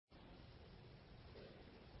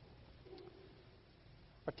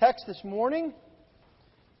Our text this morning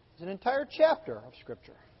is an entire chapter of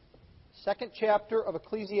Scripture. Second chapter of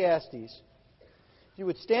Ecclesiastes. If you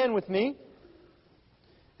would stand with me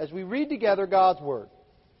as we read together God's Word.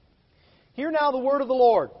 Hear now the word of the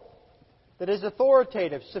Lord that is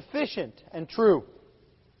authoritative, sufficient, and true.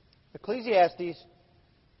 Ecclesiastes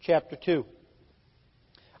chapter 2.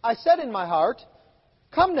 I said in my heart,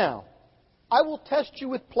 "Come now, I will test you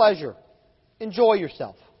with pleasure. Enjoy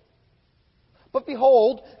yourself." But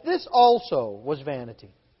behold, this also was vanity.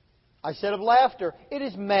 I said of laughter, "It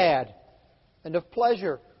is mad," and of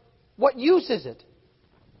pleasure, "What use is it?"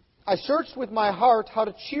 I searched with my heart how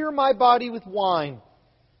to cheer my body with wine,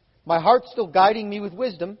 my heart still guiding me with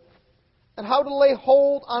wisdom, and how to lay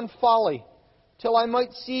hold on folly, till I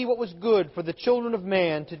might see what was good for the children of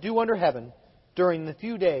man to do under heaven during the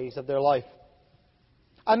few days of their life.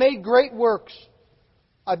 I made great works.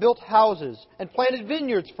 I built houses and planted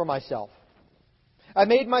vineyards for myself. I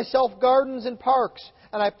made myself gardens and parks,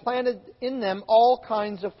 and I planted in them all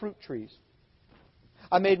kinds of fruit trees.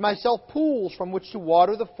 I made myself pools from which to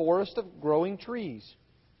water the forest of growing trees.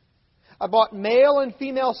 I bought male and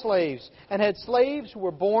female slaves, and had slaves who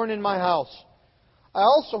were born in my house. I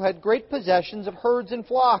also had great possessions of herds and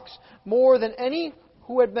flocks, more than any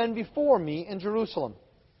who had been before me in Jerusalem.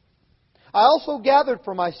 I also gathered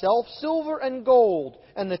for myself silver and gold,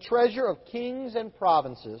 and the treasure of kings and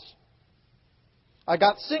provinces. I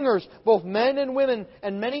got singers, both men and women,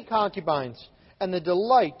 and many concubines, and the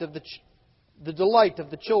delight of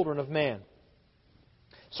the children of man.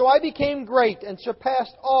 So I became great and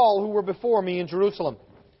surpassed all who were before me in Jerusalem.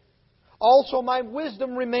 Also my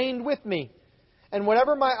wisdom remained with me, and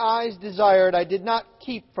whatever my eyes desired I did not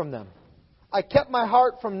keep from them. I kept my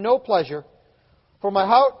heart from no pleasure, for my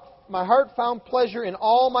heart found pleasure in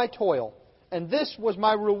all my toil, and this was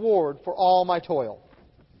my reward for all my toil.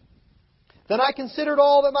 Then I considered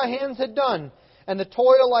all that my hands had done, and the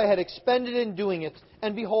toil I had expended in doing it,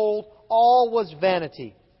 and behold, all was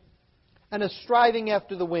vanity, and a striving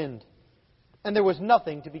after the wind, and there was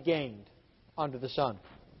nothing to be gained under the sun.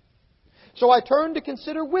 So I turned to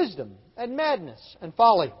consider wisdom, and madness, and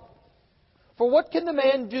folly. For what can the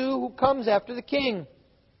man do who comes after the king?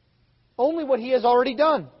 Only what he has already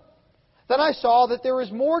done. Then I saw that there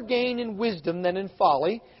is more gain in wisdom than in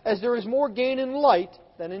folly, as there is more gain in light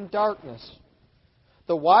than in darkness.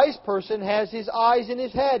 The wise person has his eyes in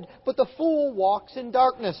his head, but the fool walks in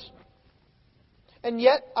darkness. And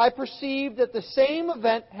yet I perceive that the same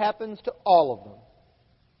event happens to all of them.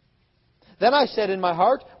 Then I said in my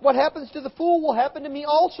heart, "What happens to the fool will happen to me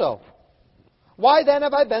also. Why then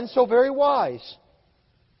have I been so very wise?"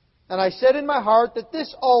 And I said in my heart that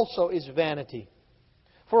this also is vanity.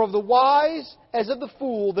 For of the wise as of the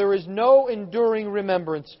fool there is no enduring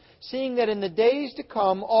remembrance, seeing that in the days to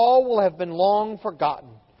come all will have been long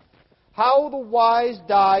forgotten. How the wise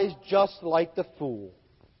dies just like the fool.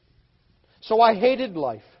 So I hated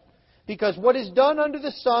life, because what is done under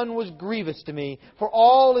the sun was grievous to me, for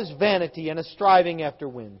all is vanity and a striving after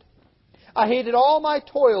wind. I hated all my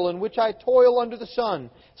toil in which I toil under the sun,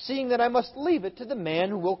 seeing that I must leave it to the man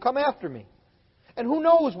who will come after me. And who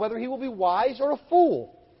knows whether he will be wise or a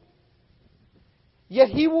fool? Yet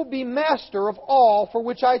he will be master of all for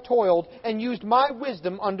which I toiled, and used my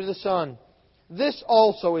wisdom under the sun. This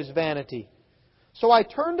also is vanity. So I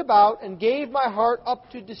turned about and gave my heart up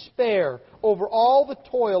to despair over all the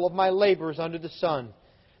toil of my labors under the sun.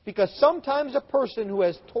 Because sometimes a person who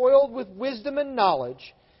has toiled with wisdom and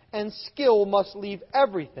knowledge and skill must leave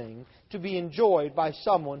everything to be enjoyed by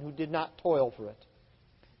someone who did not toil for it.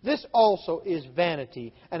 This also is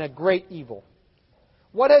vanity and a great evil.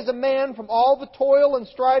 What has a man from all the toil and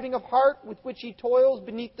striving of heart with which he toils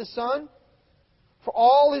beneath the sun? For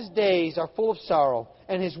all his days are full of sorrow,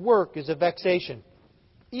 and his work is a vexation.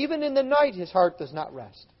 Even in the night his heart does not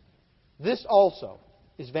rest. This also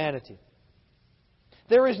is vanity.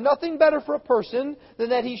 There is nothing better for a person than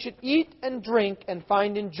that he should eat and drink and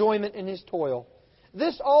find enjoyment in his toil.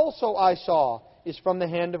 This also I saw is from the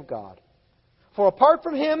hand of God. For apart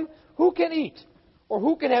from Him, who can eat, or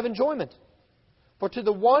who can have enjoyment? For to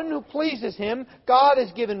the one who pleases Him, God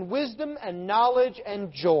has given wisdom and knowledge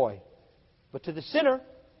and joy. But to the sinner,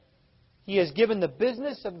 He has given the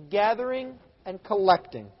business of gathering and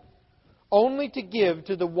collecting, only to give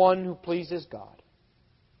to the one who pleases God.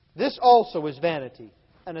 This also is vanity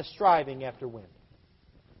and a striving after wind.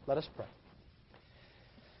 Let us pray.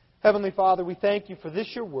 Heavenly Father, we thank You for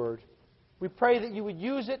this Your word. We pray that You would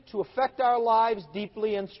use it to affect our lives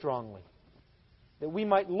deeply and strongly, that we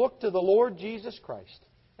might look to the Lord Jesus Christ,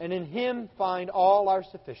 and in Him find all our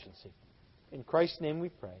sufficiency. In Christ's name we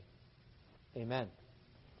pray. Amen.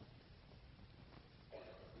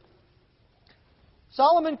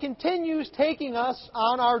 Solomon continues taking us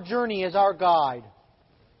on our journey as our guide.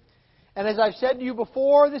 And as I've said to you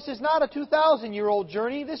before, this is not a 2,000-year-old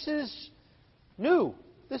journey. This is new.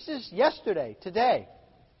 This is yesterday, today.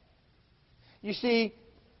 You see,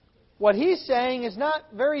 what he's saying is not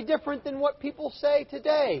very different than what people say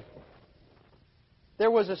today.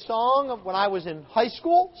 There was a song when I was in high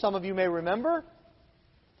school, some of you may remember,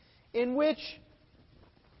 in which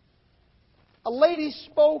a lady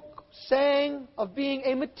sang of being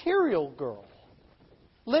a material girl,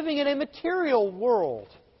 living in a material world,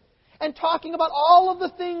 and talking about all of the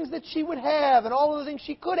things that she would have and all of the things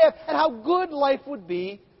she could have and how good life would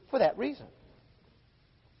be for that reason.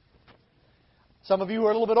 Some of you who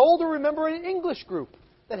are a little bit older remember an English group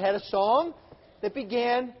that had a song that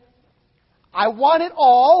began, "I want it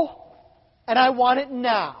all, and I want it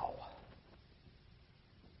now."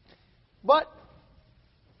 But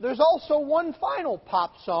there's also one final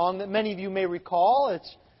pop song that many of you may recall.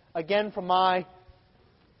 It's, again, from my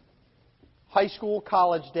high school,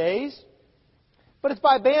 college days. But it's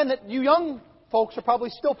by a band that you young folks are probably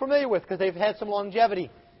still familiar with because they've had some longevity.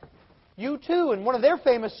 U2, and one of their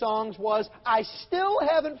famous songs was, "I Still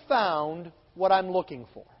Haven't Found What I'm Looking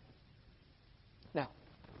For." Now,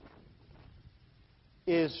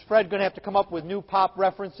 is Fred going to have to come up with new pop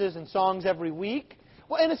references and songs every week?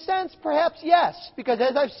 Well, in a sense, perhaps yes, because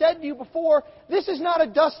as I've said to you before, this is not a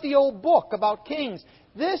dusty old book about kings.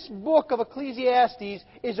 This book of Ecclesiastes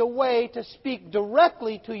is a way to speak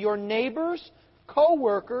directly to your neighbors,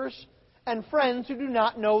 co-workers, and friends who do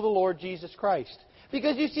not know the Lord Jesus Christ.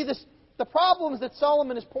 Because you see, the problems that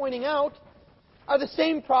Solomon is pointing out are the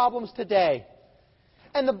same problems today.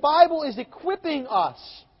 And the Bible is equipping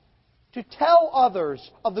us to tell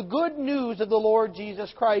others of the good news of the Lord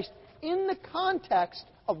Jesus Christ in the context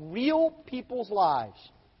of real people's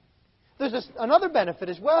lives. There's another benefit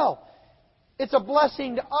as well. It's a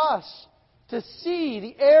blessing to us to see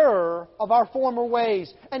the error of our former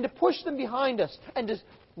ways and to push them behind us and to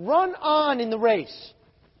run on in the race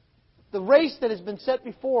that has been set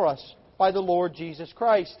before us by the Lord Jesus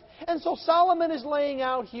Christ. And so Solomon is laying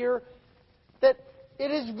out here that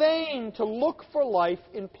it is vain to look for life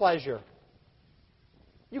in pleasure.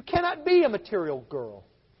 You cannot be a material girl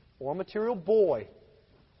or a material boy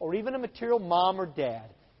or even a material mom or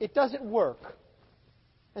dad. It doesn't work.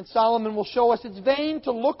 And Solomon will show us it's vain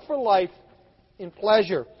to look for life in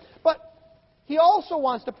pleasure. But he also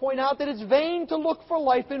wants to point out that it's vain to look for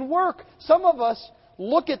life in work. Some of us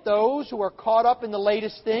look at those who are caught up in the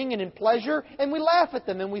latest thing and in pleasure, and we laugh at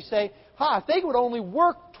them and we say, if they would only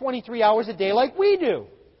work 23 hours a day like we do.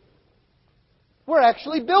 We're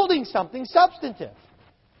actually building something substantive.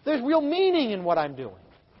 There's real meaning in what I'm doing.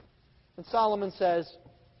 And Solomon says,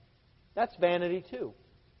 that's vanity too,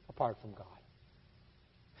 apart from God.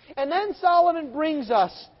 And then Solomon brings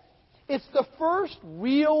us, it's the first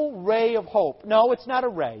real ray of hope. No, it's not a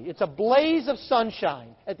ray. It's a blaze of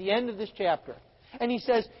sunshine at the end of this chapter. And he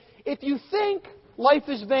says, if you think life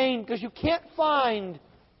is vain because you can't find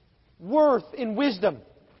worth in wisdom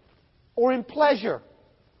or in pleasure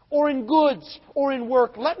or in goods or in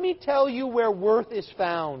work, let me tell you where worth is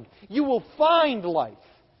found. You will find life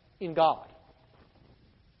in God.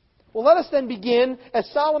 Well, let us then begin as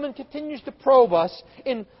Solomon continues to probe us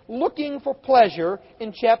in looking for pleasure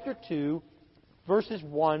in chapter 2, verses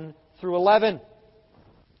 1 through 11.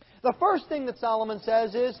 The first thing that Solomon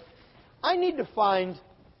says is, I need to find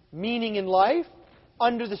meaning in life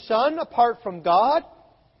under the sun apart from God.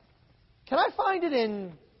 Can I find it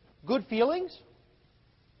in good feelings?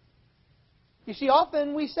 You see,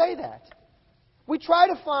 often we say that. We try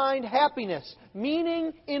to find happiness,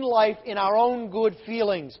 meaning in life in our own good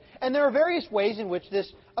feelings. And there are various ways in which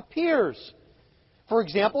this appears. For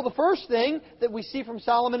example, the first thing that we see from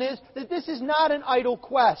Solomon is that this is not an idle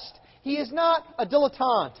quest. He is not a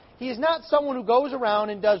dilettante. He is not someone who goes around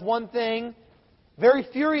and does one thing very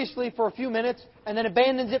furiously for a few minutes and then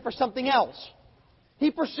abandons it for something else.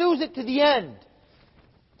 He pursues it to the end.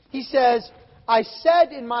 He says, I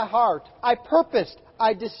said in my heart, I purposed,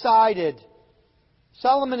 I decided.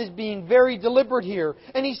 Solomon is being very deliberate here.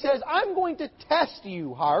 And he says, I'm going to test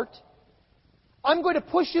you, heart. I'm going to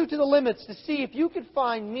push you to the limits to see if you can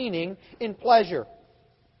find meaning in pleasure.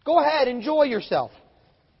 Go ahead, enjoy yourself.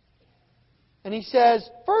 And he says,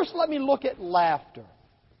 first let me look at laughter.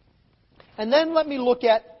 And then let me look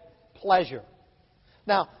at pleasure.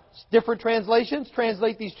 Now, different translations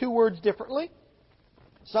translate these two words differently.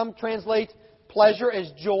 Some translate pleasure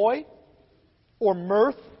as joy, or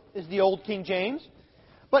mirth is the old King James.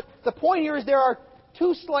 But the point here is there are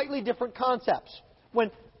two slightly different concepts.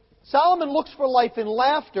 When Solomon looks for life in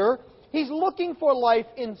laughter, He's looking for life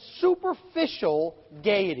in superficial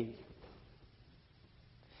gaiety.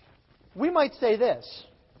 We might say this.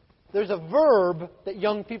 There's a verb that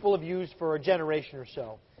young people have used for a generation or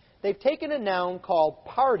so. They've taken a noun called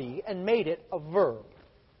party and made it a verb.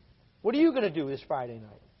 What are you going to do this Friday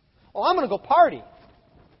night? Oh, I'm going to go party.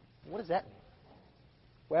 What does that mean?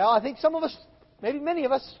 Well, I think some of us, maybe many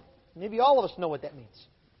of us, maybe all of us know what that means.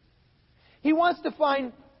 He wants to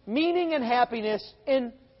find meaning and happiness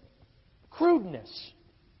in crudeness,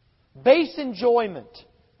 base enjoyment,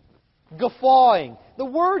 guffawing. The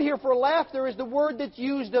word here for laughter is the word that's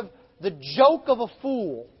used of the joke of a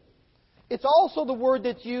fool. It's also the word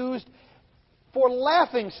that's used for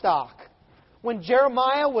laughing stock. When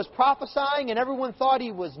Jeremiah was prophesying and everyone thought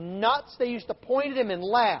he was nuts, they used to point at him and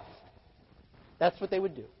laugh. That's what they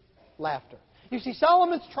would do. Laughter. You see,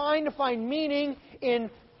 Solomon's trying to find meaning in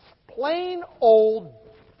plain old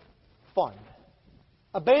fun.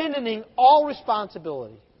 Abandoning all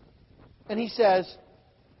responsibility. And he says,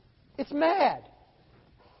 it's mad.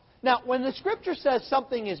 Now, when the Scripture says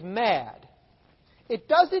something is mad, it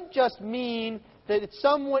doesn't just mean that it's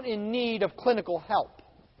someone in need of clinical help.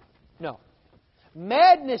 No.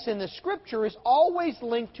 Madness in the Scripture is always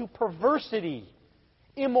linked to perversity,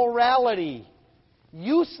 immorality,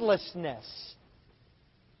 uselessness.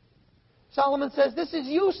 Solomon says this is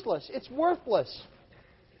useless. It's worthless.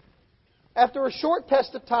 After a short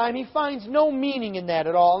test of time, he finds no meaning in that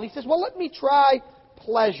at all. And he says, well, let me try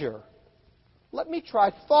pleasure. Let me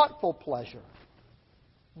try thoughtful pleasure.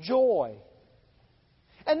 Joy.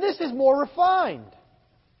 And this is more refined.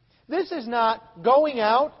 This is not going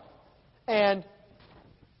out and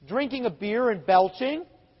drinking a beer and belching,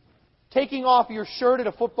 taking off your shirt at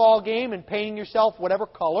a football game and painting yourself whatever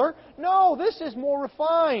color. No, this is more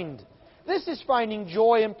refined. This is finding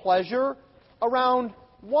joy and pleasure around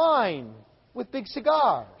wine with big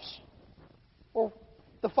cigars or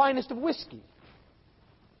the finest of whiskey.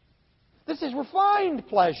 This is refined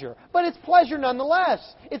pleasure, but it's pleasure nonetheless.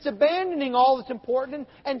 It's abandoning all that's important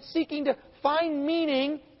and seeking to find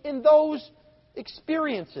meaning in those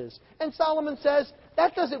experiences. And Solomon says,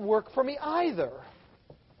 that doesn't work for me either.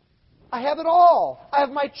 I have it all. I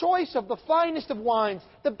have my choice of the finest of wines,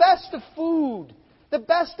 the best of food, the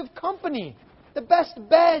best of company, the best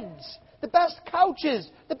beds, the best couches,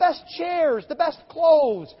 the best chairs, the best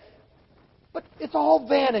clothes. But it's all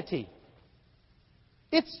vanity.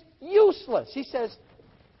 It's useless. He says,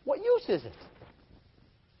 what use is it?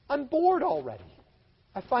 I'm bored already.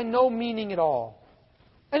 I find no meaning at all.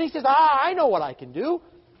 And he says, I know what I can do.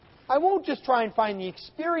 I won't just try and find the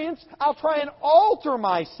experience. I'll try and alter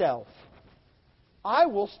myself. I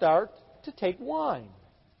will start to take wine.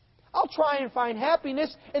 I'll try and find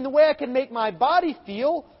happiness in the way I can make my body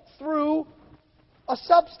feel through a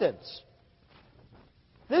substance.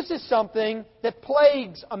 This is something that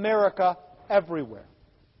plagues America everywhere.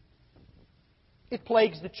 It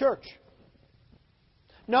plagues the church.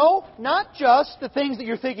 No, not just the things that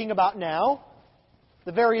you're thinking about now,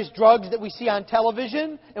 the various drugs that we see on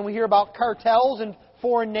television, and we hear about cartels in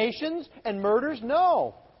foreign nations and murders.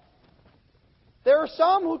 No. There are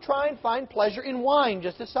some who try and find pleasure in wine,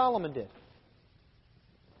 just as Solomon did.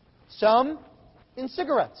 Some in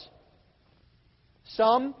cigarettes.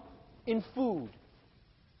 Some in food.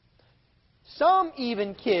 Some,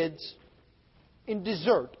 even kids, in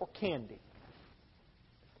dessert or candy.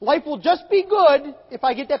 Life will just be good if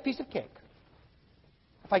I get that piece of cake.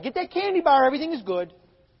 If I get that candy bar, everything is good.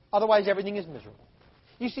 Otherwise, everything is miserable.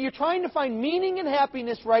 You see, you're trying to find meaning and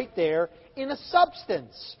happiness right there in a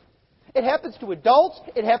substance. It happens to adults.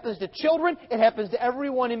 It happens to children. It happens to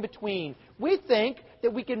everyone in between. We think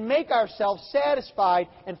that we can make ourselves satisfied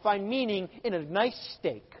and find meaning in a nice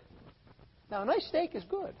steak. Now, a nice steak is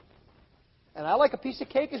good. And I like a piece of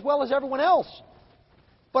cake as well as everyone else.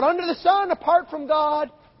 But under the sun, apart from God,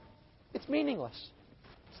 it's meaningless.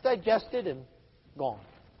 It's digested and gone.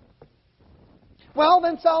 Well,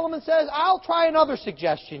 then Solomon says, I'll try another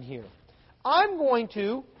suggestion here. I'm going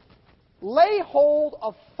to lay hold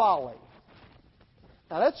of folly.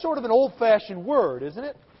 Now, that's sort of an old-fashioned word, isn't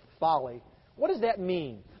it? Folly. What does that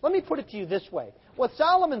mean? Let me put it to you this way. What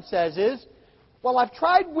Solomon says is, well, I've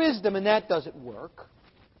tried wisdom and that doesn't work.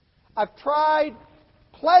 I've tried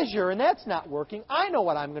pleasure and that's not working. I know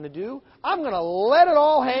what I'm going to do. I'm going to let it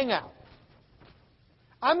all hang out.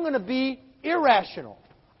 I'm going to be irrational.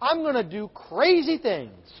 I'm going to do crazy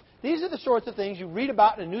things. These are the sorts of things you read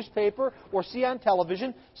about in a newspaper or see on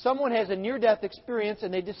television. Someone has a near-death experience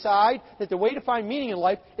and they decide that the way to find meaning in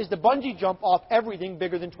life is to bungee jump off everything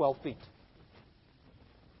bigger than 12 feet.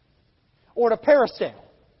 Or to parasail.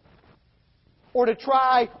 or to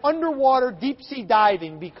try underwater deep-sea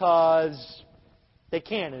diving because they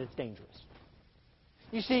can and it's dangerous.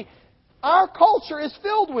 You see, our culture is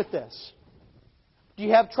filled with this. Do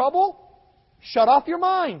you have trouble? Shut off your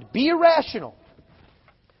mind. Be irrational.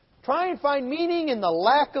 Try and find meaning in the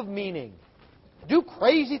lack of meaning. Do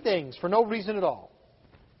crazy things for no reason at all.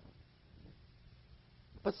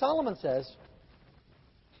 But Solomon says,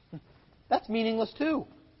 that's meaningless too.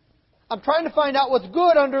 I'm trying to find out what's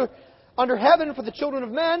good under heaven for the children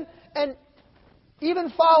of men, and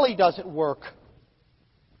even folly doesn't work.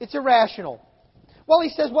 It's irrational. Well, he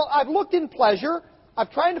says, I've looked in pleasure.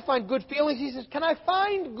 I've tried to find good feelings. He says, can I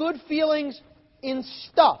find good feelings in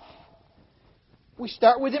stuff? We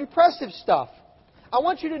start with impressive stuff. I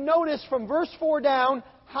want you to notice from verse 4 down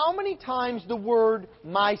how many times the word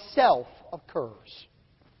myself occurs.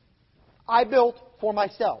 I built for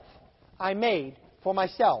myself. I made for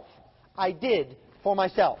myself. I did for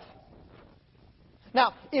myself.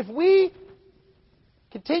 Now, if we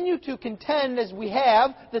continue to contend as we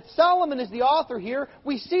have that Solomon is the author here,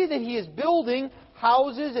 we see that he is building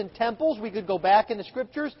houses and temples. We could go back in the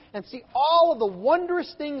Scriptures and see all of the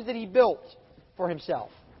wondrous things that he built for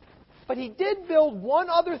himself. But he did build one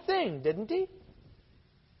other thing, didn't he?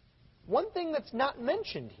 One thing that's not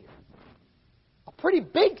mentioned here. A pretty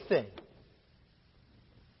big thing.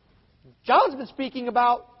 John's been speaking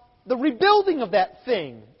about the rebuilding of that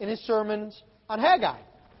thing in his sermons on Haggai.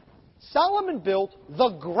 Solomon built the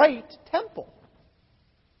great temple.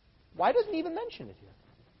 Why doesn't he even mention it here?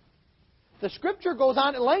 The Scripture goes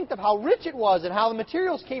on at length of how rich it was and how the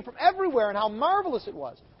materials came from everywhere and how marvelous it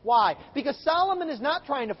was. Why? Because Solomon is not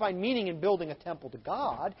trying to find meaning in building a temple to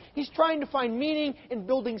God. He's trying to find meaning in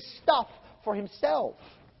building stuff for himself.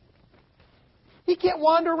 He can't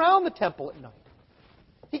wander around the temple at night.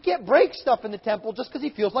 He can't break stuff in the temple just because he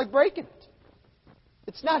feels like breaking it.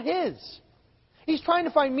 It's not his. He's trying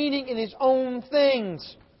to find meaning in his own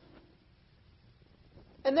things.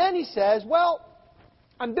 And then he says,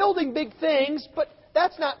 I'm building big things, but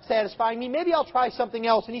that's not satisfying me. Maybe I'll try something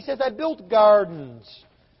else. And he says, I built gardens.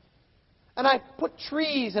 And I put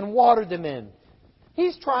trees and watered them in.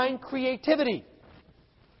 He's trying creativity.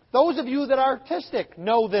 Those of you that are artistic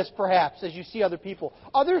know this perhaps as you see other people.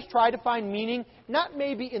 Others try to find meaning not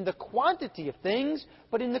maybe in the quantity of things,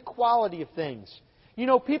 but in the quality of things. You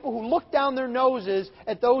know, people who look down their noses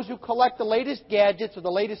at those who collect the latest gadgets or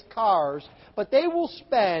the latest cars, but they will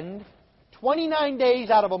spend 29 days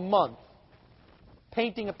out of a month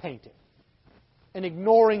painting a painting and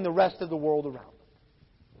ignoring the rest of the world around them.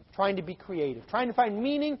 Trying to be creative, trying to find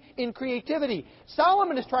meaning in creativity.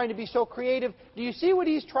 Solomon is trying to be so creative. Do you see what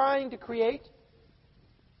he's trying to create?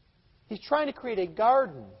 He's trying to create a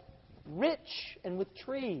garden, rich and with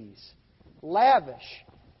trees, lavish.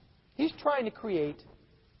 He's trying to create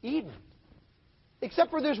Eden.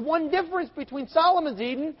 Except for there's one difference between Solomon's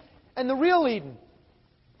Eden and the real Eden.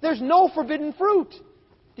 There's no forbidden fruit.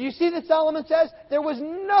 Do you see that Solomon says, there was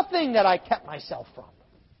nothing that I kept myself from?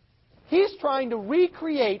 He's trying to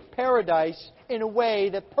recreate paradise in a way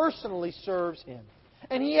that personally serves him.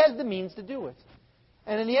 And he has the means to do it.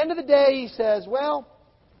 And in the end of the day, he says,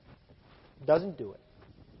 doesn't do it.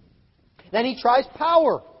 Then he tries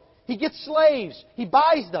power. He gets slaves. He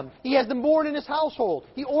buys them. He has them born in his household.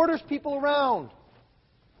 He orders people around.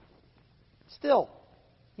 Still,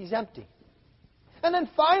 he's empty. And then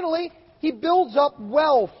finally, he builds up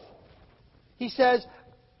wealth. He says,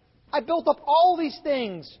 I built up all these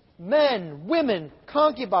things. Men, women,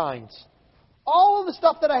 concubines. All of the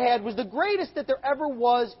stuff that I had was the greatest that there ever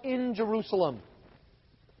was in Jerusalem.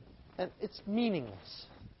 And it's meaningless.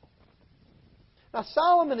 Now,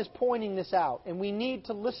 Solomon is pointing this out, and we need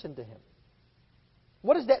to listen to him.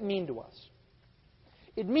 What does that mean to us?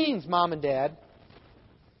 It means, Mom and Dad,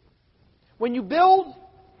 when you build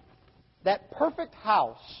that perfect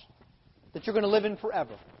house that you're going to live in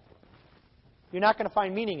forever, you're not going to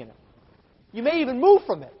find meaning in it. You may even move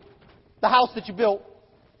from it. The house that you built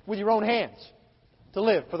with your own hands to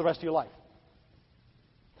live for the rest of your life.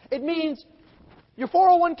 It means your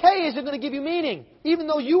 401k isn't going to give you meaning, even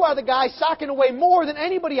though you are the guy socking away more than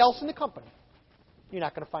anybody else in the company. You're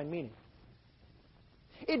not going to find meaning.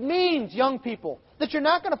 It means, young people, that you're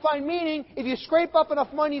not going to find meaning if you scrape up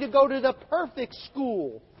enough money to go to the perfect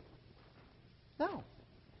school. No.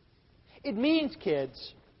 It means,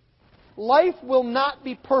 kids, life will not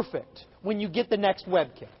be perfect when you get the next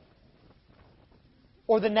WebKit,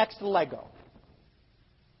 or the next Lego,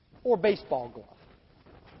 or baseball glove.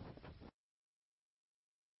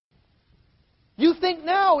 You think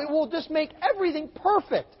now it will just make everything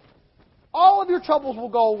perfect. All of your troubles will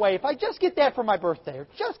go away if I just get that for my birthday, or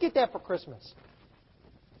just get that for Christmas.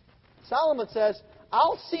 Solomon says,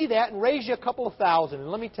 I'll see that and raise you a couple of thousand.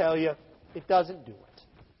 And let me tell you, it doesn't do it.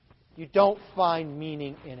 You don't find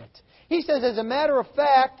meaning in it. He says, as a matter of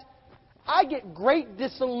fact, I get great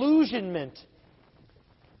disillusionment.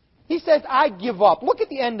 He says, I give up. Look at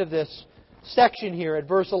the end of this section here at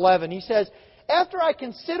verse 11. He says, after I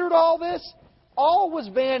considered all this, all was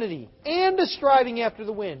vanity and a striving after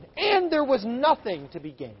the wind, and there was nothing to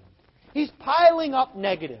be gained. He's piling up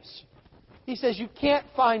negatives. He says, you can't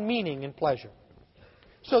find meaning in pleasure.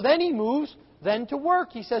 So then he moves then to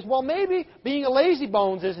work. He says, well, maybe being a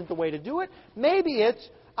lazybones isn't the way to do it. Maybe it's,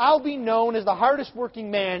 I'll be known as the hardest working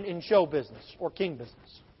man in show business or king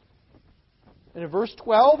business. And in verse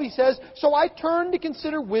 12, he says, so I turned to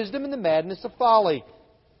consider wisdom and the madness of folly.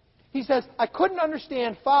 He says, I couldn't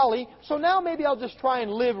understand folly, so now maybe I'll just try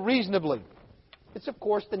and live reasonably. It's, of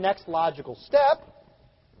course, the next logical step.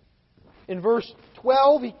 In verse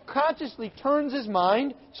 12, he consciously turns his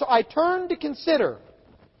mind, so I turned to consider.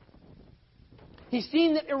 He's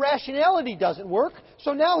seen that irrationality doesn't work,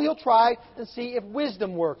 so now he'll try and see if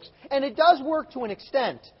wisdom works. And it does work to an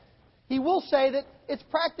extent. He will say that it's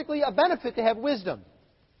practically a benefit to have wisdom.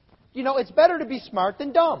 You know, it's better to be smart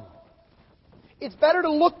than dumb. It's better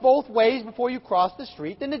to look both ways before you cross the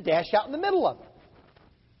street than to dash out in the middle of it.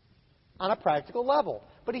 On a practical level.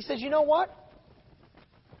 But he says, you know what?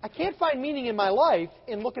 I can't find meaning in my life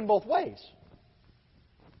in looking both ways.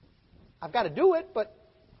 I've got to do it, but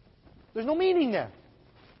there's no meaning there.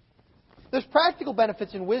 There's practical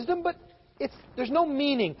benefits in wisdom, but there's no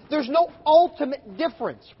meaning. There's no ultimate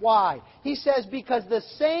difference. Why? He says because the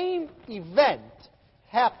same event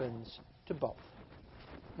happens to both.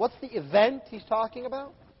 What's the event he's talking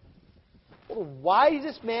about? Well, the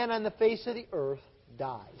wisest man on the face of the earth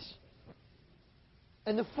dies.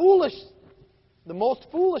 And the most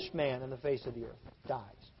foolish man on the face of the earth dies.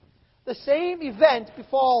 The same event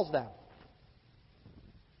befalls them.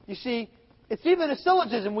 You see, it's even a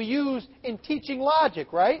syllogism we use in teaching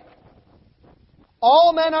logic, right?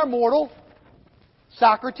 All men are mortal.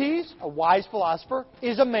 Socrates, a wise philosopher,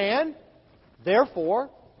 is a man. Therefore,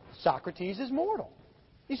 Socrates is mortal.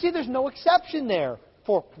 You see, there's no exception there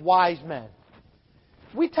for wise men.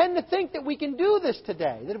 We tend to think that we can do this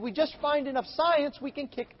today, that if we just find enough science, we can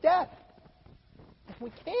kick death. And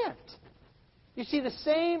we can't. You see, the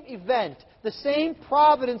same event, the same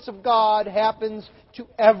providence of God happens to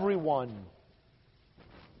everyone.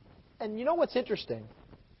 And you know what's interesting?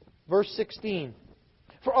 Verse 16.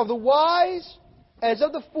 For of the wise as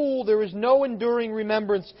of the fool there is no enduring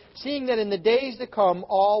remembrance, seeing that in the days to come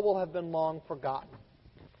all will have been long forgotten.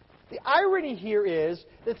 The irony here is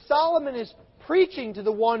that Solomon is preaching to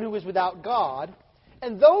the one who is without God,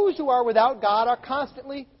 and those who are without God are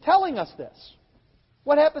constantly telling us this.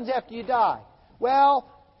 What happens after you die? Well,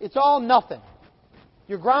 it's all nothing.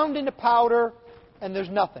 You're ground into powder, and there's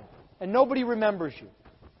nothing. And nobody remembers you.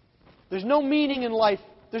 There's no meaning in life.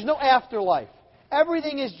 There's no afterlife.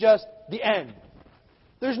 Everything is just the end.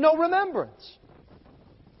 There's no remembrance.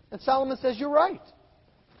 And Solomon says, you're right.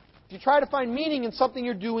 If you try to find meaning in something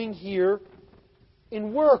you're doing here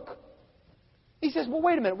in work, he says, well,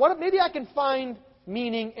 wait a minute. What if maybe I can find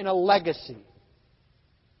meaning in a legacy?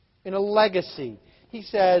 In a legacy. He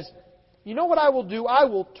says, you know what I will do? I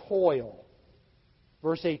will toil.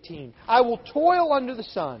 Verse 18. I will toil under the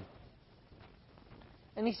sun.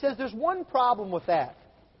 And he says, there's one problem with that.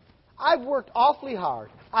 I've worked awfully hard.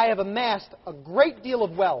 I have amassed a great deal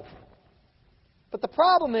of wealth. But the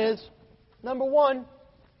problem is, number one,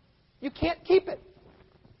 you can't keep it.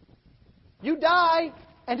 You die,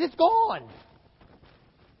 and it's gone.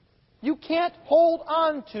 You can't hold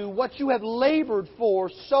on to what you have labored for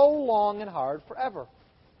so long and hard forever.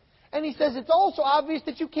 And he says it's also obvious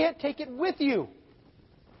that you can't take it with you.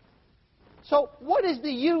 So what is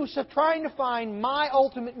the use of trying to find my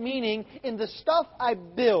ultimate meaning in the stuff I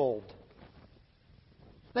build?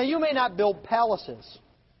 Now, you may not build palaces,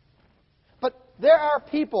 but there are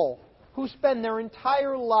people who spend their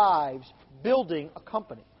entire lives building a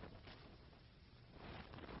company.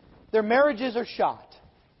 Their marriages are shot.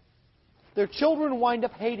 Their children wind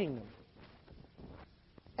up hating them.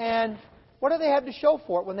 And what do they have to show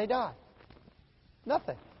for it when they die?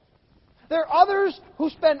 Nothing. There are others who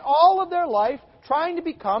spend all of their life trying to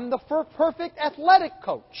become the perfect athletic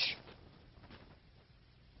coach.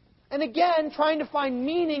 And again, trying to find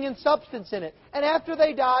meaning and substance in it. And after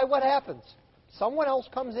they die, what happens? Someone else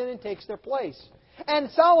comes in and takes their place. And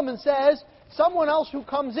Solomon says, someone else who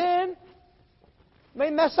comes in may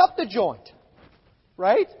mess up the joint.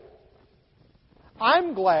 Right?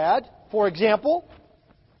 I'm glad, for example,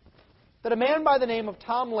 that a man by the name of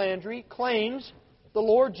Tom Landry claims the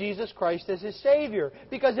Lord Jesus Christ as His Savior.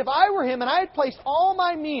 Because if I were Him and I had placed all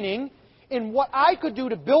my meaning in what I could do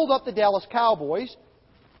to build up the Dallas Cowboys,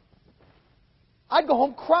 I'd go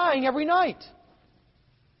home crying every night.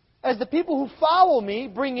 As the people who follow me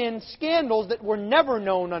bring in scandals that were never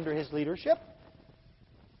known under His leadership,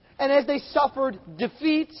 and as they suffered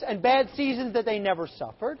defeats and bad seasons that they never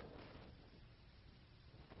suffered.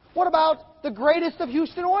 What about the greatest of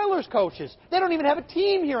Houston Oilers coaches? They don't even have a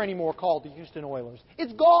team here anymore called the Houston Oilers.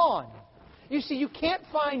 It's gone. You see, you can't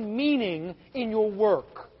find meaning in your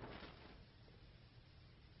work.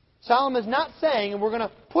 Solomon's not saying, and we're going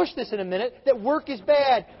to push this in a minute, that work is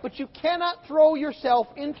bad. But you cannot throw yourself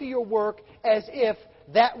into your work as if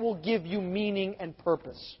that will give you meaning and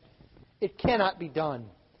purpose. It cannot be done.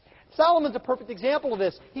 Solomon's a perfect example of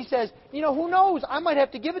this. He says, who knows? I might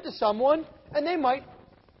have to give it to someone, and they might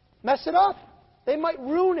mess it up. They might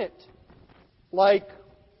ruin it. Like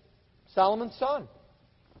Solomon's son.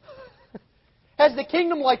 Has the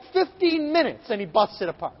kingdom like 15 minutes, and he busts it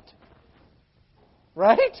apart.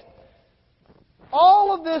 Right?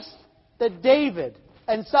 All of this that David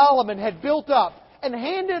and Solomon had built up and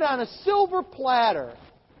handed on a silver platter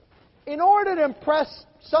in order to impress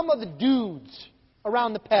some of the dudes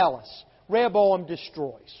around the palace, Rehoboam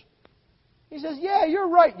destroys. He says, yeah, you're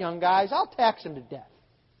right, young guys. I'll tax him to death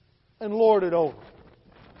and lord it over.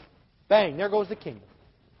 Bang, there goes the kingdom.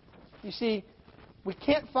 You see, we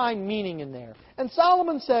can't find meaning in there. And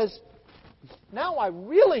Solomon says, now I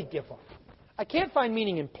really give up. I can't find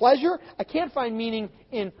meaning in pleasure. I can't find meaning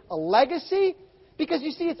in a legacy. Because,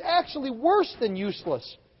 you see, it's actually worse than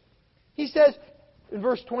useless. He says in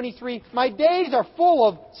verse 23, my days are full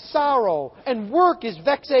of sorrow, and work is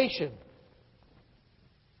vexation.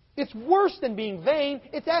 It's worse than being vain.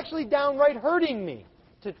 It's actually downright hurting me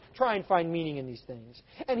to try and find meaning in these things.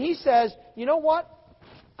 And he says, you know what?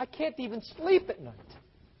 I can't even sleep at night.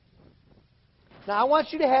 Now, I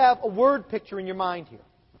want you to have a word picture in your mind here.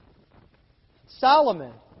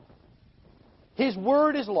 Solomon, his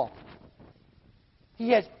word is law.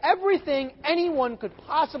 He has everything anyone could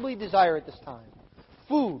possibly desire at this time.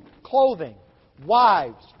 Food, clothing,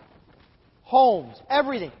 wives, homes,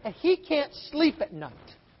 everything. And he can't sleep at night.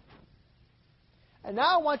 And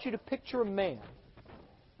now I want you to picture a man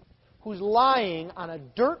who's lying on a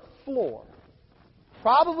dirt floor,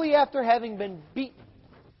 probably after having been beaten,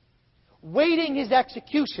 waiting his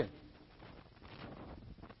execution.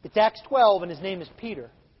 It's Acts 12, and his name is Peter.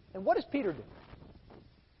 And what does Peter do?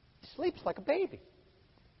 He sleeps like a baby.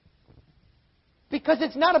 Because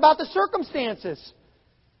it's not about the circumstances.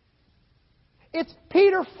 It's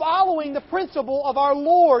Peter following the principle of our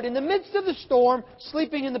Lord in the midst of the storm,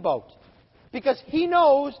 sleeping in the boat. Because he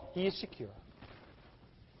knows he is secure.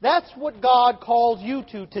 That's what God calls you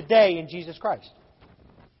to today in Jesus Christ.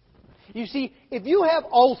 You see, if you have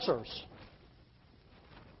ulcers,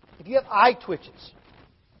 if you have eye twitches,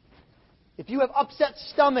 if you have upset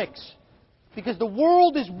stomachs, because the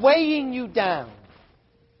world is weighing you down,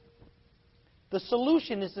 the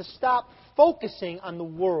solution is to stop focusing on the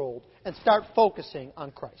world and start focusing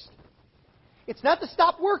on Christ. It's not to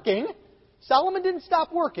stop working. Solomon didn't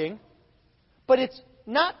stop working. But it's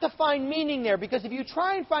not to find meaning there, because if you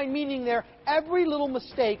try and find meaning there, every little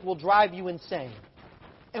mistake will drive you insane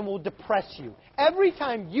and will depress you. Every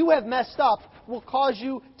time you have messed up will cause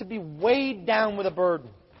you to be weighed down with a burden.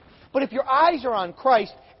 But if your eyes are on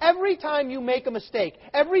Christ, every time you make a mistake,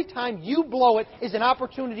 every time you blow it is an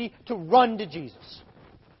opportunity to run to Jesus.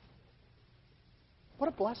 What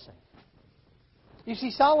a blessing. You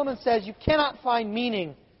see, Solomon says you cannot find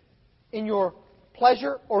meaning in your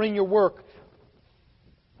pleasure or in your work.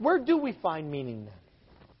 Where do we find meaning then?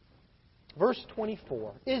 Verse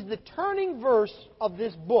 24 is the turning verse of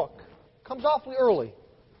this book. Comes awfully early.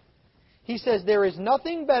 He says, there is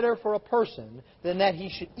nothing better for a person than that he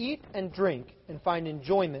should eat and drink and find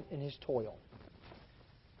enjoyment in his toil.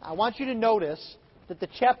 I want you to notice that the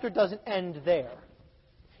chapter doesn't end there.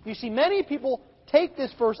 You see, many people take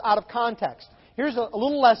this verse out of context. Here's a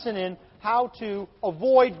little lesson in how to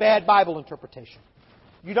avoid bad Bible interpretation.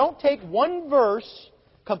 You don't take one verse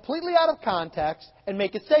completely out of context and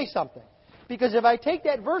make it say something. Because if I take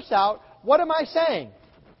that verse out, what am I saying?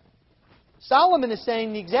 Solomon is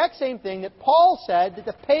saying the exact same thing that Paul said that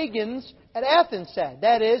the pagans at Athens said.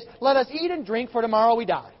 That is, let us eat and drink, for tomorrow we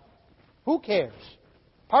die. Who cares?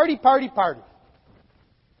 Party, party, party.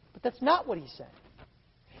 But that's not what he's saying.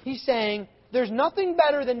 He's saying there's nothing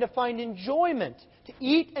better than to find enjoyment, to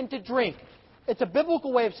eat and to drink. It's a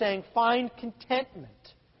biblical way of saying find contentment.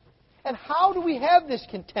 And how do we have this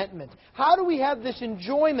contentment? How do we have this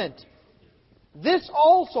enjoyment? This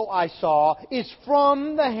also I saw is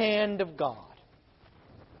from the hand of God.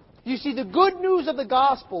 You see, the good news of the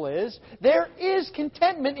gospel is there is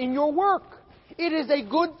contentment in your work. It is a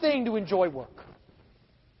good thing to enjoy work.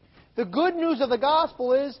 The good news of the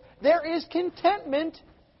gospel is there is contentment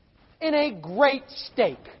in a great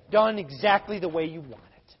steak done exactly the way you want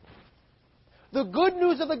it. The good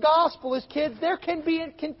news of the gospel is, kids, there can be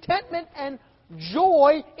contentment and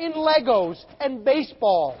joy in Legos and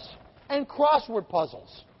baseballs and crossword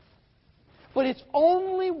puzzles. But it's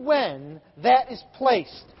only when that is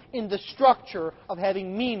placed in the structure of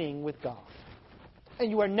having meaning with God. And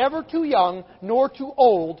you are never too young nor too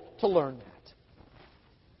old to learn that.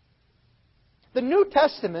 The New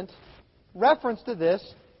Testament reference to this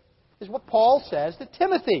is what Paul says to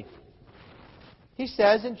Timothy. He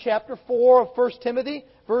says in chapter 4 of 1 Timothy,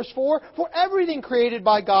 verse 4, "For everything created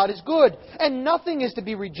by God is good, and nothing is to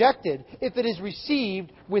be rejected if it is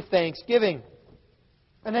received with thanksgiving."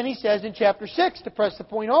 And then he says in chapter 6, to press the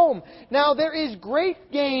point home, "Now there is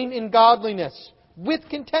great gain in godliness with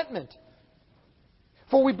contentment.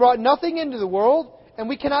 For we brought nothing into the world, and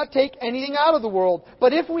we cannot take anything out of the world.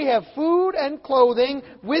 But if we have food and clothing,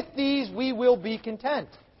 with these we will be content."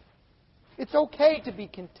 It's okay to be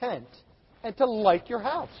content and to like your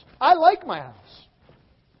house. I like my house.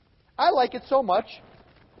 I like it so much,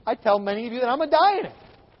 I tell many of you that I'm going to die in it.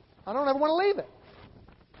 I don't ever want to leave it.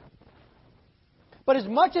 But as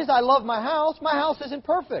much as I love my house isn't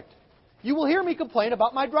perfect. You will hear me complain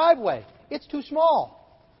about my driveway. It's too small.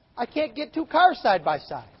 I can't get two cars side by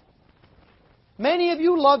side. Many of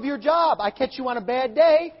you love your job. I catch you on a bad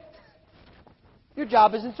day, your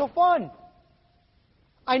job isn't so fun.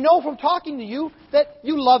 I know from talking to you that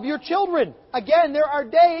you love your children. Again, there are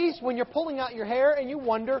days when you're pulling out your hair and you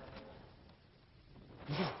wonder,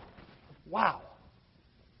 wow.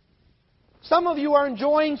 Some of you are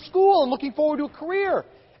enjoying school and looking forward to a career.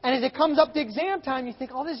 And as it comes up to exam time, you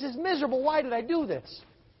think, oh, this is miserable. Why did I do this?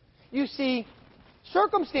 You see,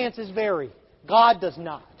 circumstances vary. God does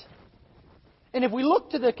not. And if we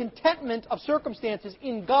look to the contentment of circumstances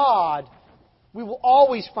in God, we will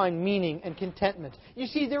always find meaning and contentment. You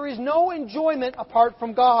see, there is no enjoyment apart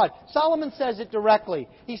from God. Solomon says it directly.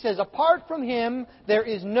 He says, apart from Him, there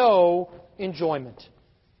is no enjoyment.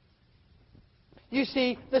 You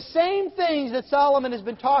see, the same things that Solomon has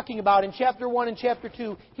been talking about in chapter 1 and chapter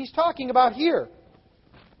 2, he's talking about here.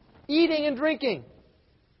 Eating and drinking.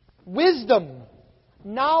 Wisdom.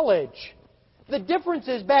 Knowledge. The difference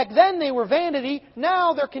is, back then they were vanity,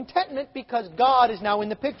 now they're contentment because God is now in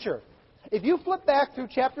the picture. If you flip back through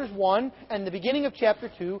chapters 1 and the beginning of chapter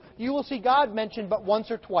 2, you will see God mentioned but once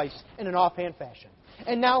or twice in an offhand fashion.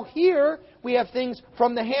 And now here we have things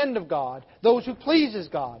from the hand of God, those who pleases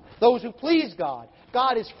God, those who please God.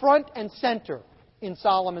 God is front and center in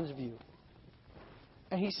Solomon's view.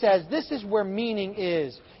 And he says this is where meaning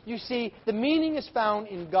is. You see, the meaning is found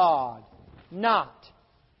in God, not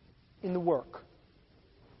in the work.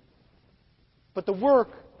 But the work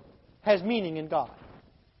has meaning in God.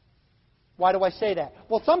 Why do I say that?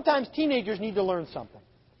 Well, sometimes teenagers need to learn something.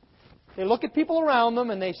 They look at people around them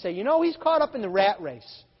and they say, you know, he's caught up in the rat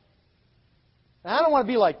race. And I don't want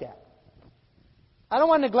to be like that. I don't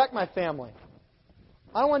want to neglect my family.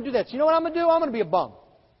 I don't want to do that. So you know what I'm going to do? I'm going to be a bum.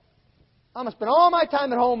 I'm going to spend all my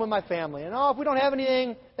time at home with my family. And if we don't have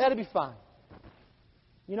anything, that'll be fine.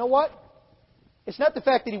 You know what? It's not the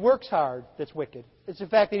fact that he works hard that's wicked. It's the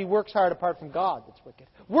fact that he works hard apart from God that's wicked.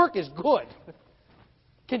 Work is good.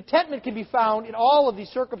 Contentment can be found in all of these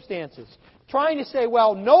circumstances. Trying to say,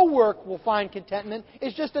 well, no work will find contentment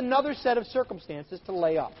is just another set of circumstances to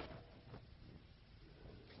lay up.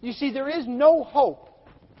 You see, there is no hope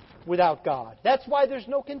without God. That's why there's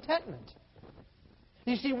no contentment.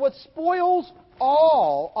 You see, what spoils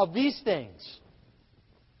all of these things,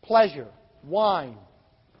 pleasure, wine,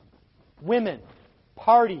 women,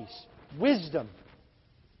 parties, wisdom,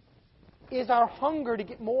 is our hunger to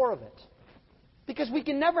get more of it. Because we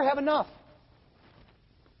can never have enough.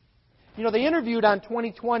 You know, they interviewed on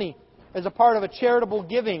 2020 as a part of a charitable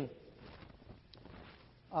giving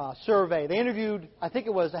survey. They interviewed, I think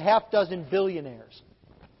it was, a half dozen billionaires.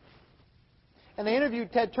 And they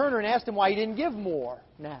interviewed Ted Turner and asked him why he didn't give more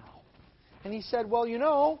now. And he said, well, you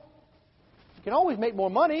know, you can always make more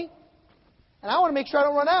money. And I want to make sure I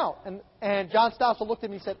don't run out. And John Stossel looked at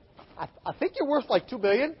me and said, I think you're worth like $2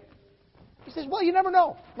 billion. He says, well, you never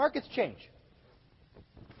know. Markets change.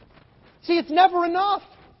 See, it's never enough.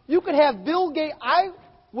 You could have Bill Gates. I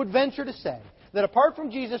would venture to say that apart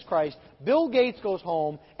from Jesus Christ, Bill Gates goes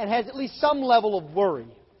home and has at least some level of worry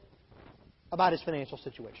about his financial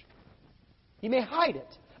situation. He may hide it.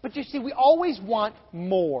 But you see, we always want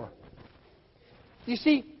more. You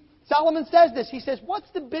see, Solomon says this. He says, what's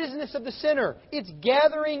the business of the sinner? It's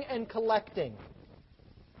gathering and collecting.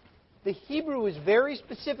 The Hebrew is very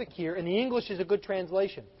specific here, and the English is a good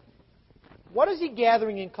translation. What is he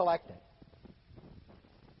gathering and collecting?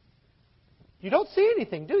 You don't see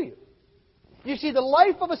anything, do you? You see, the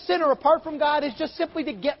life of a sinner apart from God is just simply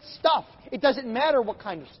to get stuff. It doesn't matter what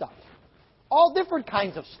kind of stuff. All different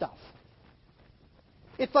kinds of stuff.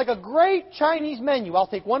 It's like a great Chinese menu. I'll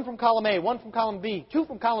take one from column A, one from column B, two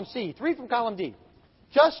from column C, three from column D.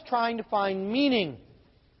 Just trying to find meaning.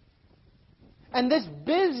 And this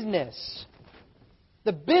business,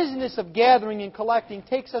 the business of gathering and collecting,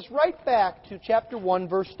 takes us right back to chapter 1,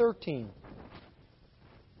 verse 13.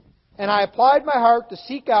 And I applied my heart to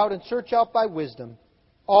seek out and search out by wisdom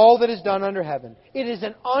all that is done under heaven. It is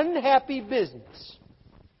an unhappy business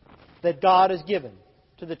that God has given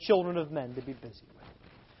to the children of men to be busy with.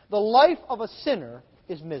 The life of a sinner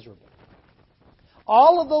is miserable.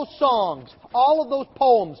 All of those songs, all of those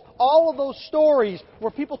poems, all of those stories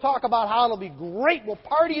where people talk about how it'll be great, we'll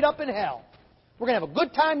party it up in hell. We're going to have a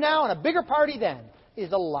good time now and a bigger party then,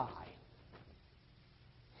 is a lie.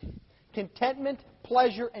 Contentment,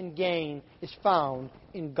 pleasure, and gain is found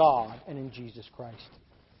in God and in Jesus Christ.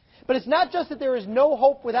 But it's not just that there is no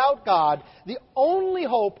hope without God. The only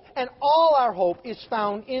hope and all our hope is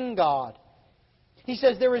found in God. He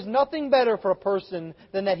says there is nothing better for a person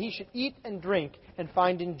than that he should eat and drink and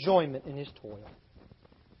find enjoyment in his toil.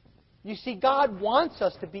 You see, God wants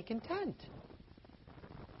us to be content.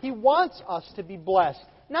 He wants us to be blessed.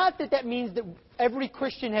 Not that that means that every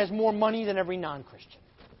Christian has more money than every non-Christian.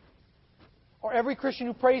 Or every Christian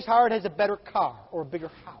who prays hard has a better car or a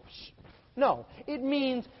bigger house. No, it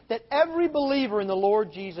means that every believer in the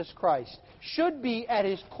Lord Jesus Christ should be at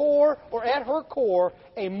his core or at her core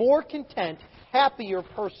a more content, happier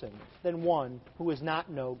person than one who does not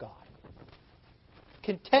know God.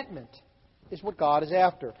 Contentment is what God is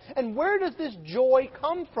after. And where does this joy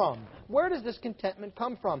come from? Where does this contentment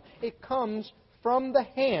come from? It comes from the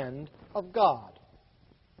hand of God.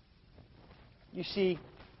 You see,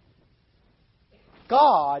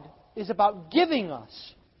 God is about giving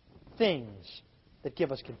us things that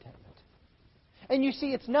give us contentment. And you see,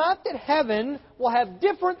 it's not that heaven will have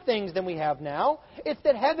different things than we have now. It's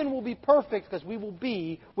that heaven will be perfect because we will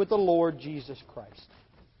be with the Lord Jesus Christ.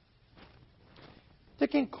 To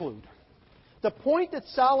conclude, the point that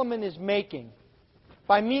Solomon is making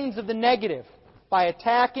by means of the negative, by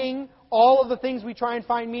attacking all of the things we try and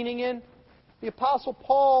find meaning in, the Apostle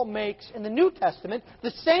Paul makes in the New Testament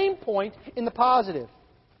the same point in the positive.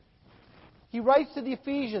 He writes to the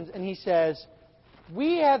Ephesians and he says,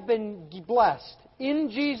 we have been blessed in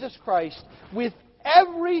Jesus Christ with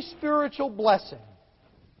every spiritual blessing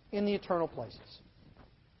in the eternal places.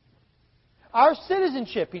 Our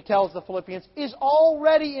citizenship, he tells the Philippians, is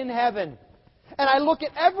already in heaven. And I look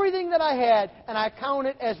at everything that I had and I count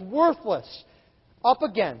it as worthless up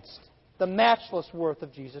against the matchless worth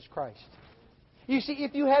of Jesus Christ. You see,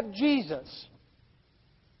 if you have Jesus,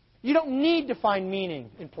 you don't need to find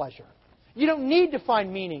meaning in pleasure. You don't need to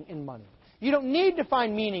find meaning in money. You don't need to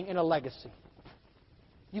find meaning in a legacy.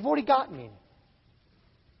 You've already got meaning.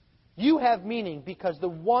 You have meaning because the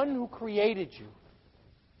one who created you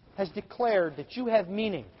has declared that you have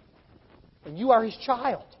meaning and you are his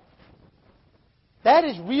child. That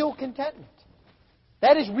is real contentment.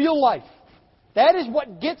 That is real life. That is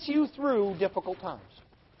what gets you through difficult times.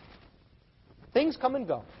 Things come and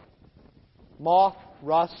go. Moth,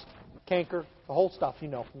 rust, canker, the whole stuff you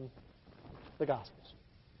know from the Gospels.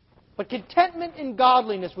 But contentment in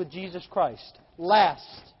godliness with Jesus Christ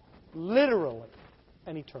lasts literally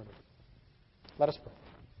an eternity. Let us pray.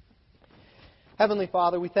 Heavenly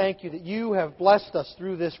Father, we thank you that you have blessed us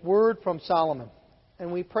through this word from Solomon.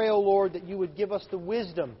 And we pray, O Lord, that you would give us the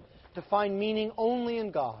wisdom to find meaning only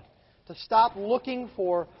in God, to stop looking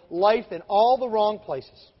for life in all the wrong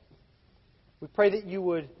places. We pray that you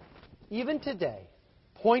would, even today,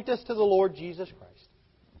 point us to the Lord Jesus Christ.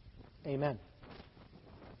 Amen.